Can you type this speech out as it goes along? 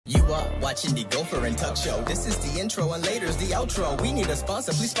You are watching the Gopher Tuk show. This is the intro and later's the outro. We need a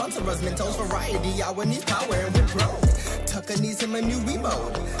sponsor, please sponsor us. Mentos variety, our needs power and we're broke. Tucker needs him a new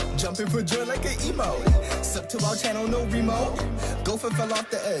remote. Jumping for joy like an emo. Sub to our channel, no remote. Gopher fell off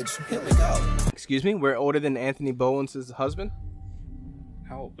the edge. Here we go. Excuse me, we're older than Anthony Bowens' husband?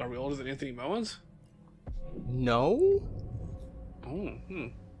 How are we older than Anthony Bowens? No. Oh,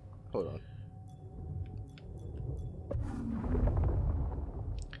 Hold on.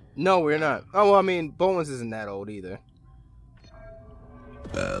 No, we're not. Oh, well, I mean, Bowens isn't that old either.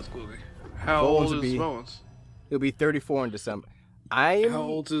 Absolutely. How Bowens old is Bowens? He'll be 34 in December. How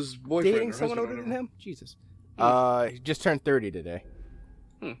old is his boyfriend? Dating someone older than him? Jesus. He just turned 30 today.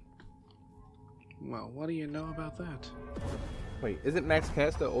 Well, what do you know about that? Wait, isn't Max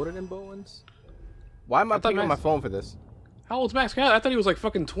Caster older than Bowens? Why am I picking up my phone for this? How old's Max Caster? I thought he was like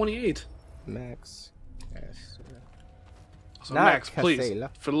fucking 28. Max Caster. So Not Max, please,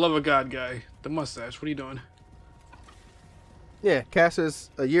 Casella. for the love of God, guy, the mustache, what are you doing? Yeah, Caster's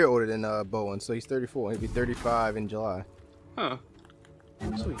a year older than Bowens, so he's 34. He'll be 35 in July. Huh.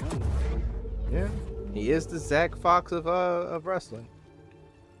 So young. Yeah, he is the Zach Fox of wrestling.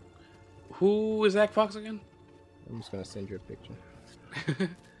 Who is Zach Fox again? I'm just gonna send you a picture.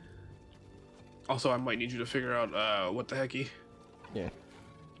 Also, I might need you to figure out what the hecky. Yeah.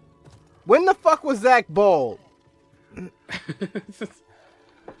 When the fuck was Zach bald?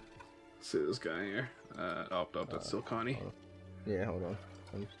 See this guy here. That's still Connie. Yeah, hold on.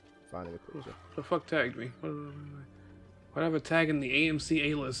 I'm finding a picture. The fuck tagged me? Why do I have a tag in the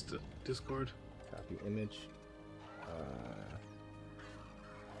AMC A-list Discord? Copy image.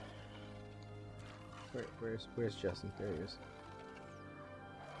 Where's Justin? There he is.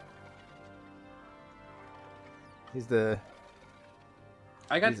 He's the.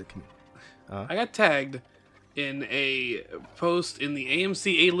 I got tagged in a post in the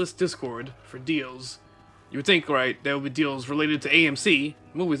AMC A-list Discord for deals. You would think, right, there would be deals related to AMC,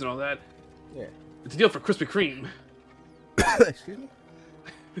 movies and all that. Yeah. It's a deal for Krispy Kreme. Excuse me?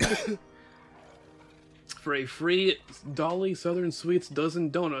 For a free Dolly Southern Sweets dozen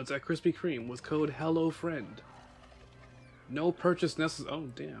donuts at Krispy Kreme with code HelloFriend. No purchase necessary. Oh,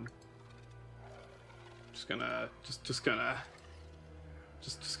 damn. Just gonna.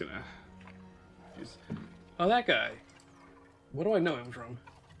 Jeez. Oh, that guy. What do I know him from?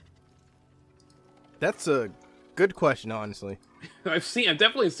 That's a good question, honestly. I've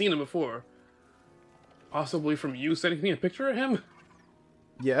definitely seen him before. Possibly from you sending me a picture of him?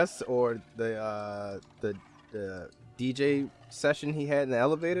 Yes, or the DJ session he had in the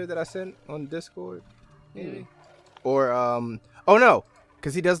elevator that I sent on Discord. Maybe. Or oh no,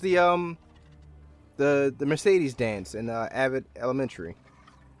 because he does the Mercedes dance in Abbott Elementary.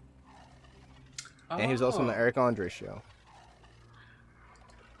 And he was also on the Eric Andre show.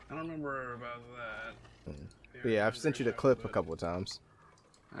 I don't remember about that. But yeah, I've sent you the clip a couple of times.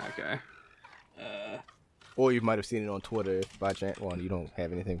 Okay. Or you might have seen it on Twitter if by chance. Well, you don't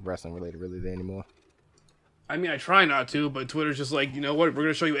have anything wrestling related really there anymore. I mean, I try not to, but Twitter's just like, you know what? We're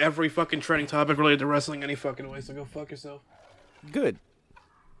gonna show you every fucking trending topic related to wrestling any fucking way. So go fuck yourself. Good.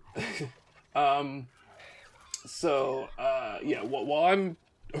 So, yeah, while I'm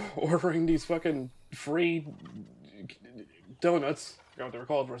ordering these fucking free donuts, I forgot what they were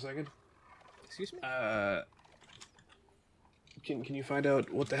called for a second. Excuse me? Can you find out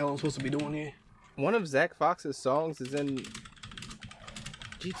what the hell I'm supposed to be doing here? One of Zach Fox's songs is in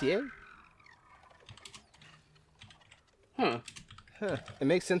GTA? Huh. It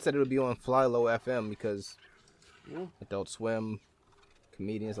makes sense that it would be on Fly Low FM because Adult Swim,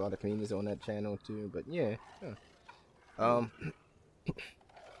 comedians, a lot of comedians on that channel too. But yeah. Let me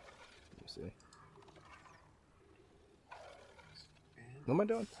see. What am I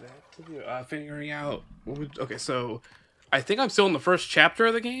doing? Figuring out. Okay, so I think I'm still in the first chapter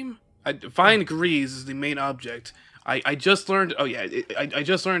of the game. Find Grease is the main object. I just learned. Oh yeah, I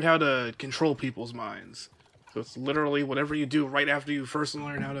just learned how to control people's minds. So it's literally whatever you do right after you first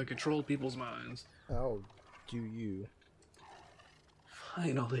learn how to control people's minds. How do you?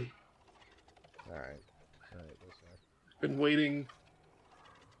 Finally. All right. Been waiting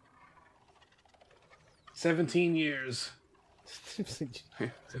 17 years.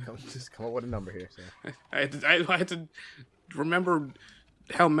 Just come up with a number here. So. I had to remember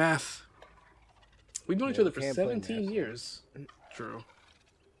how math. We've known each other for 17 years. True.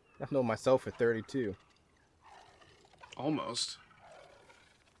 I've known myself for 32. Almost.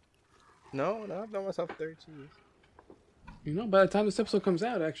 No, I've known myself for 32 years. You know, by the time this episode comes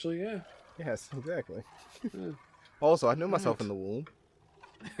out, actually, yeah. Yes, exactly. Yeah. Also, I knew myself in the womb.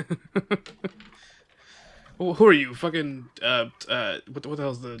 Who are you? Fucking what the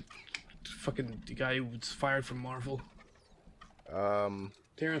hell's the fucking guy who was fired from Marvel?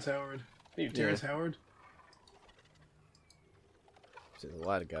 Terrence Howard. Are you Terrence Howard? There's a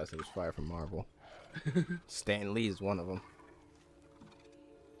lot of guys that was fired from Marvel. Stan Lee is one of them.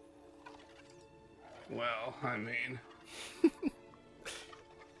 Well, I mean,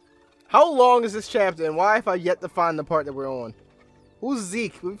 how long is this chapter, and why have I yet to find the part that we're on? Who's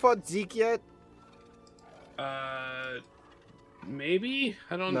Zeke? We fought Zeke yet? Maybe.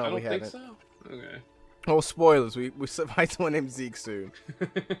 I don't think haven't. so. Okay. Oh, spoilers. We fight someone named Zeke soon.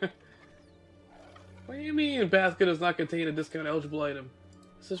 What do you mean basket does not contain a discount eligible item?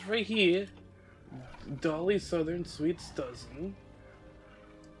 It says right here, Dolly Southern Sweets dozen.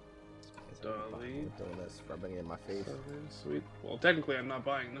 Dolly. Donuts rubbing in my face. Southern Sweet. Well, technically, I'm not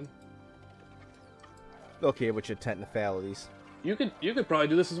buying them. Okay, with your technicalities. You could probably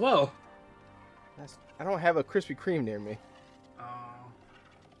do this as well. I don't have a Krispy Kreme near me. Oh.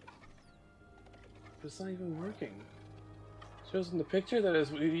 It's not even working. It shows in the picture that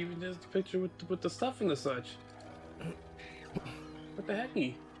it even has the picture with the stuff and the such. What the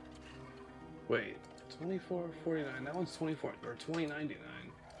hecky? Wait, $24.49. That one's $24 or $20.99.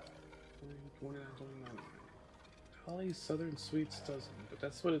 $29.99. Holly Southern Sweets doesn't, but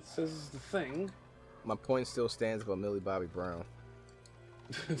that's what it says is the thing. My point still stands about Millie Bobby Brown.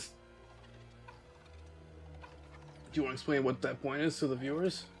 Do you want to explain what that point is to the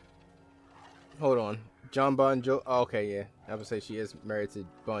viewers? Hold on. John Bon Jovi. Oh, okay, yeah. I would say she is married to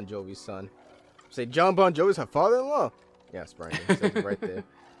Bon Jovi's son. Say John Bon Jovi's her father-in-law. Yes, Brandon. It says it right there.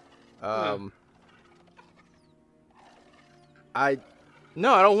 I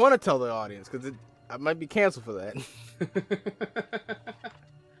don't want to tell the audience because I might be canceled for that.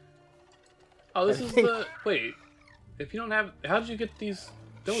 Oh, this is the wait. If you don't have, how did you get these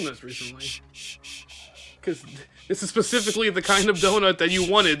donuts recently? Because this is specifically the kind of donut that you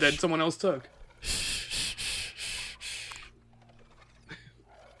wanted that someone else took.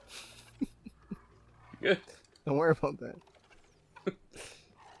 Good. Don't worry about that.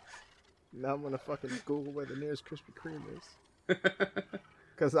 Now I'm gonna fucking Google where the nearest Krispy Kreme is.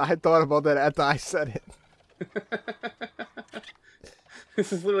 Because I thought about that after I said it.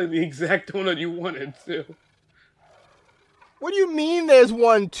 This is literally the exact donut you wanted, too. What do you mean there's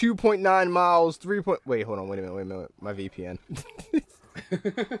one 2.9 miles, 3 point... Wait, hold on, wait a minute. My VPN.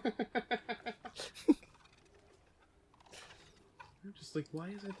 I'm just like, why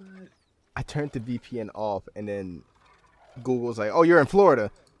is it not... I turned the VPN off, and then Google's like, oh, you're in Florida.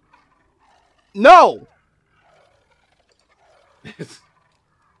 No!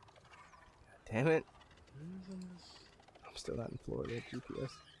 Damn it. I'm still not in Florida,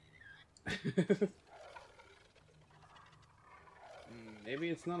 GPS. Maybe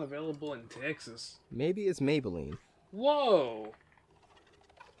it's not available in Texas. Maybe it's Maybelline. Whoa!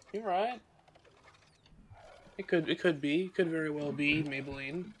 You're right. It could be. It could very well be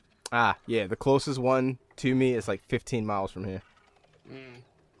Maybelline. Ah, yeah, the closest one to me is like 15 miles from here.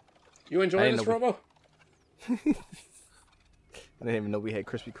 You enjoying this, Robo? I didn't even know we had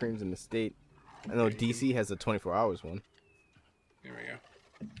Krispy Kremes in the state. I know DC has a 24 hours one. Here we go.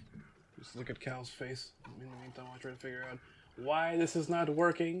 Just look at Cal's face. In the meantime, I'll try to figure out why this is not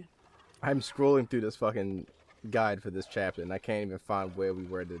working. I'm scrolling through this fucking guide for this chapter, and I can't even find where we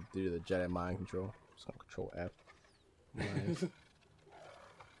were to do the Jedi mind control. Just gonna control F.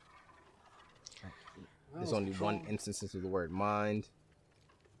 There's only one instance of the word mind.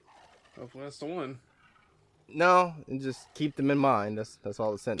 Hopefully that's the one. No, and just keep them in mind. That's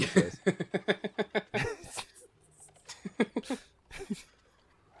all the sentence says.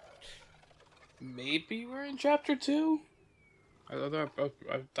 Maybe we're in chapter 2. I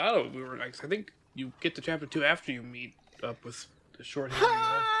thought we were. I think you get to chapter 2 after you meet up with the short-haired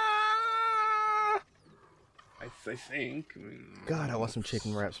guy. I think. God, I want some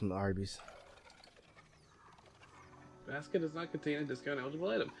chicken wraps from the Arby's. Basket does not contain a discount eligible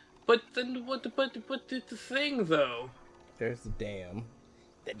item. But then what the thing though? There's the dam.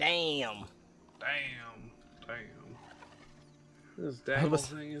 The dam. Damn. This damn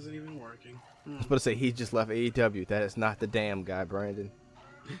thing isn't even working. I was about to say he just left AEW. That is not the damn guy, Brandon.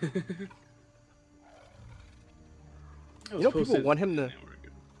 You know people want him to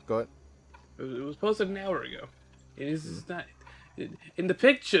go ahead. It was posted an hour ago. It is not in the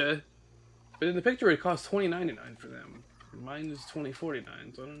picture, but in the picture it costs $20.99 for them. Mine is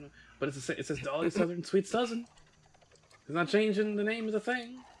 $20.49, so I don't know. But it says Dolly Southern Sweets dozen. It's not changing the name of the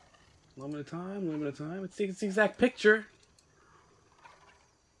thing. Limited time. It's the exact picture.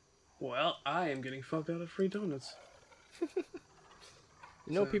 Well, I am getting fucked out of free donuts.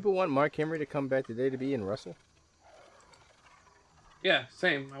 You know, people want Mark Henry to come back today to be in Russell. Yeah,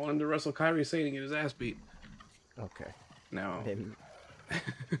 same. I want him to wrestle Kyrie Sane and get his ass beat. Okay. No. Didn't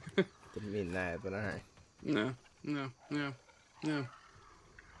mean that, but alright. No.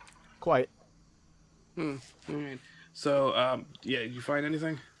 Quite. Alright. So, yeah, did you find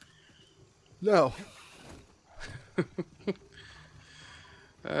anything? No.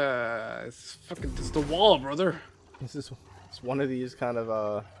 It's the wall, brother. It's one of these kind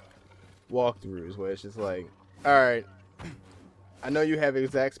of walkthroughs where it's just like, alright, I know you have an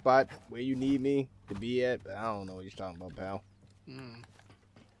exact spot where you need me to be at, but I don't know what you're talking about, pal. I'm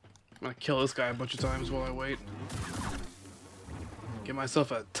gonna kill this guy a bunch of times while I wait. Get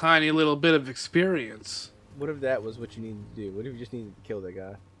myself a tiny little bit of experience. What if that was what you needed to do? What if you just needed to kill that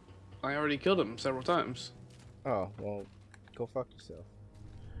guy? I already killed him several times. Oh, well, go fuck yourself.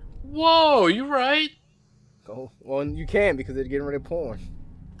 Whoa, you right? Go. Well, you can't because they're getting rid of porn.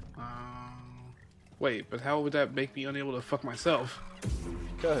 Wait, but how would that make me unable to fuck myself?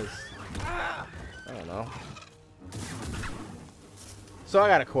 Because, I don't know. So I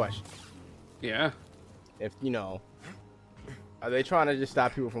got a question. Yeah. If, you know, are they trying to just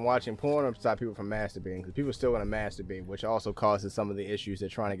stop people from watching porn or stop people from masturbating? Because people are still going to masturbate, which also causes some of the issues they're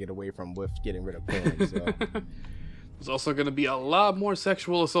trying to get away from with getting rid of porn. So. There's also going to be a lot more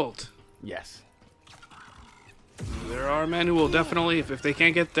sexual assault. Yes. There are men who will definitely, if they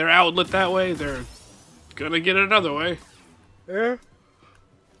can't get their outlet that way, they're going to get it another way. Yeah.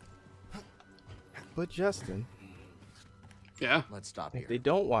 But Justin. Yeah. Let's stop here. If they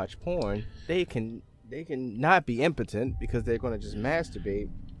don't watch porn, they can not be impotent because they're going to just masturbate.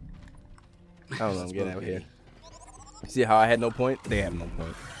 I don't know, I'm getting out here. See how I had no point? They have no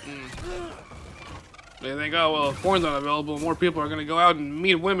point. They think, oh, well, if porn's not available, more people are going to go out and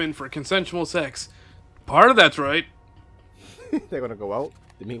meet women for consensual sex. Part of that's right. They're going to go out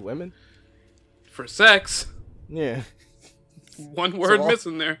to meet women? For sex. Yeah. One word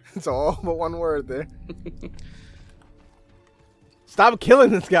missing there. It's all but one word there. Stop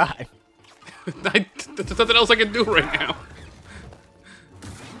killing this guy. There's nothing else I can do right now.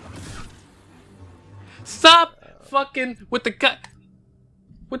 Stop fucking with the cut.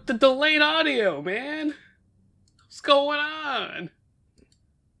 With the delayed audio, man. What's going on?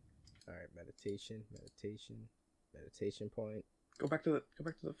 Alright, meditation point. Go back to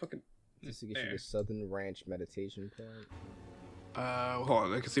the fucking. This will get you the Southern Ranch meditation point. Hold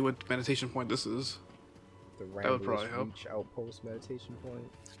on, I can see what meditation point this is. The That would probably help. Reach Outpost meditation point.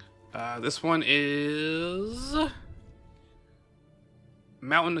 This one is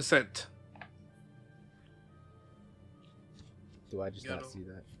Mountain Ascent. Do I just not see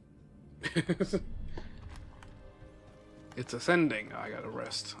that? It's ascending. I gotta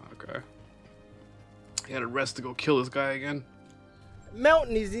rest. Okay. I gotta rest to go kill this guy again.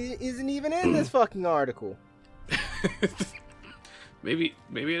 Mountain isn't even in this fucking article. Maybe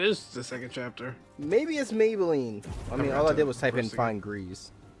it is the second chapter. Maybe it's Maybelline. I mean, all I did was type in First Find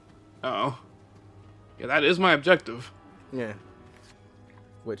Grease. Uh-oh. Yeah, that is my objective. Yeah.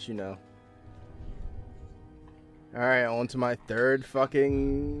 Which, you know. Alright, on to my third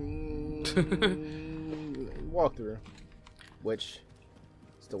fucking walkthrough. Which,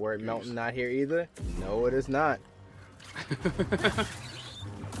 is the word mountain not here either? No, it is not.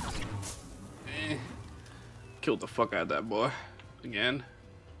 Killed the fuck out of that boy. Again.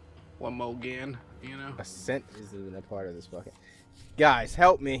 One more again, you know? Ascent isn't even a part of this fucking... Guys,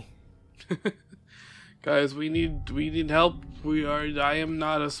 help me. Guys, we need help. I am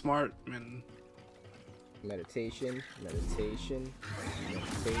not a smart man. Meditation.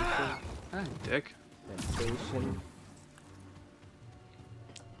 Ah, dick. Meditation.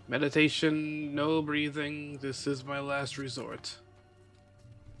 Meditation, no breathing. This is my last resort.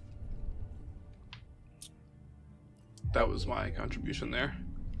 That was my contribution there.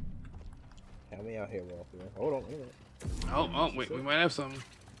 Help me out here, Walter. Hold on, wait a minute. Oh, wait, we might have some.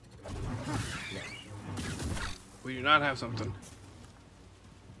 We do not have something.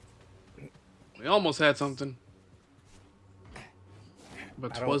 We almost had something.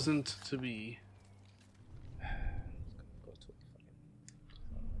 But it wasn't to be.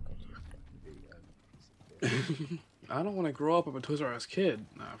 I don't want to grow up. I'm a Toys R Us kid.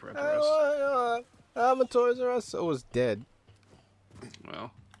 Nah, I forgot the rest. I'm a Toys R Us. So was dead.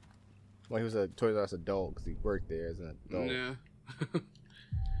 Well, he was a Toys R Us adult because he worked there as an adult. yeah.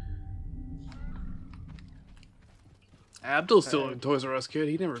 Abdul's still a Toys R Us kid.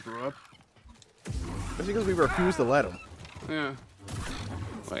 He never grew up. That's because we refused to let him. Yeah.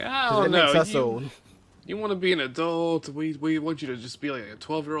 Like, I don't Makes know. us old. You want to be an adult? We want you to just be like a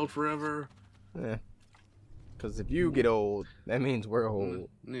 12-year-old forever. Yeah. Because if you get old, that means we're old.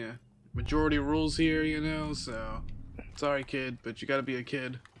 Yeah. Majority rules here, you know, so... Sorry, kid, but you gotta be a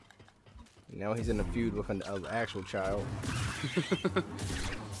kid. Now he's in a feud with an actual child.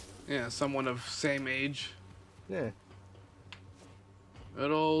 Yeah, someone of same age. Yeah.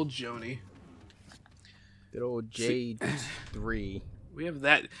 Good old Joni. Good old J3. We have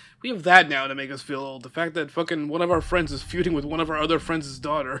that now to make us feel old. The fact that fucking one of our friends is feuding with one of our other friends'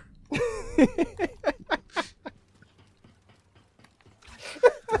 daughter.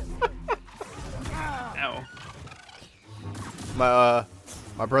 Ow.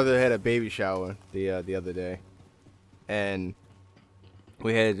 My brother had a baby shower the other day, and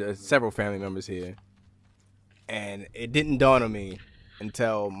we had several family members here, and it didn't dawn on me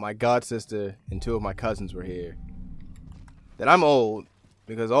until my god sister and two of my cousins were here that I'm old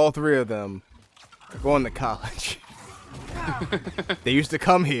because all three of them are going to college. They used to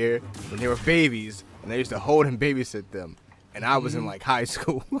come here when they were babies, and they used to hold and babysit them, and I was in like high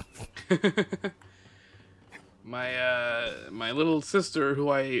school. My little sister, who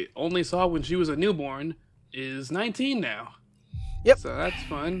I only saw when she was a newborn, is 19 now. Yep. So that's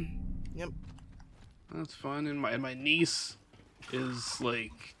fun. Yep. That's fun. And my niece is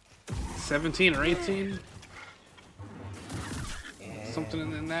like 17 or 18. Yeah.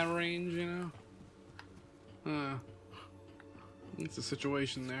 Something in that range, you know? It's a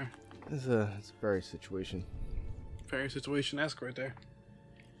situation there. It's a very situation. Very situation-esque right there.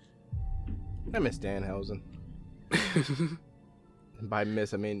 I miss Danhausen. By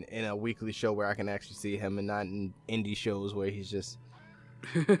miss, I mean in a weekly show where I can actually see him, and not in indie shows where he's just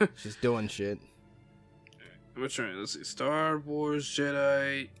doing shit. Which one? Let's see. Star Wars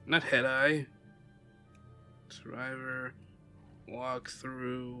Jedi, not Jedi. Survivor,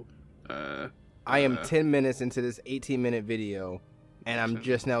 walkthrough. I am 10 minutes into this 18-minute video, and I'm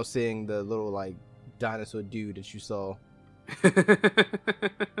just now seeing the little like dinosaur dude that you saw.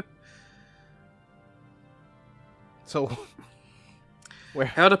 So, where?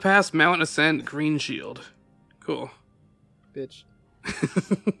 How to pass Mount Ascent Green Shield. Cool. Bitch. You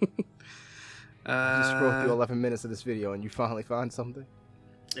scrolled through 11 minutes of this video and you finally found something?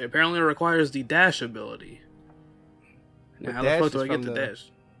 It apparently requires the dash ability. Now, how the fuck do I get the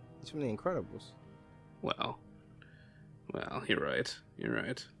dash? It's from The Incredibles. Well, you're right. You're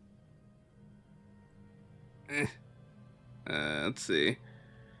right. Let's see.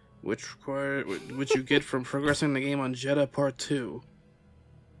 Which you get from progressing the game on Jedi Part 2.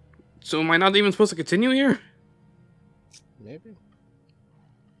 So am I not even supposed to continue here? Maybe.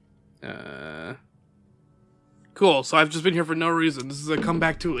 Cool, so I've just been here for no reason. This is a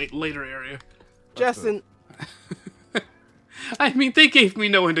comeback to a later area. Justin! I mean, they gave me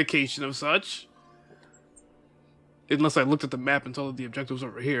no indication of such. Unless I looked at the map and saw that the objective was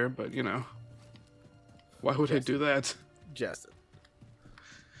over here, but, you know. Why would I do that? Justin.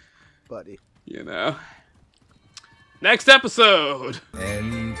 Buddy. You know. Next episode!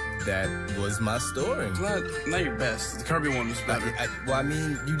 And that was my story. It's not your best. The Kirby one was better. Well, I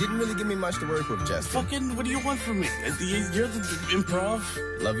mean, you didn't really give me much to work with, Justin. Fucking, what do you want from me? You're the improv?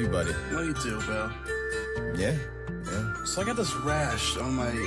 Love you, buddy. No, you do, bro. Yeah. So I got this rash on my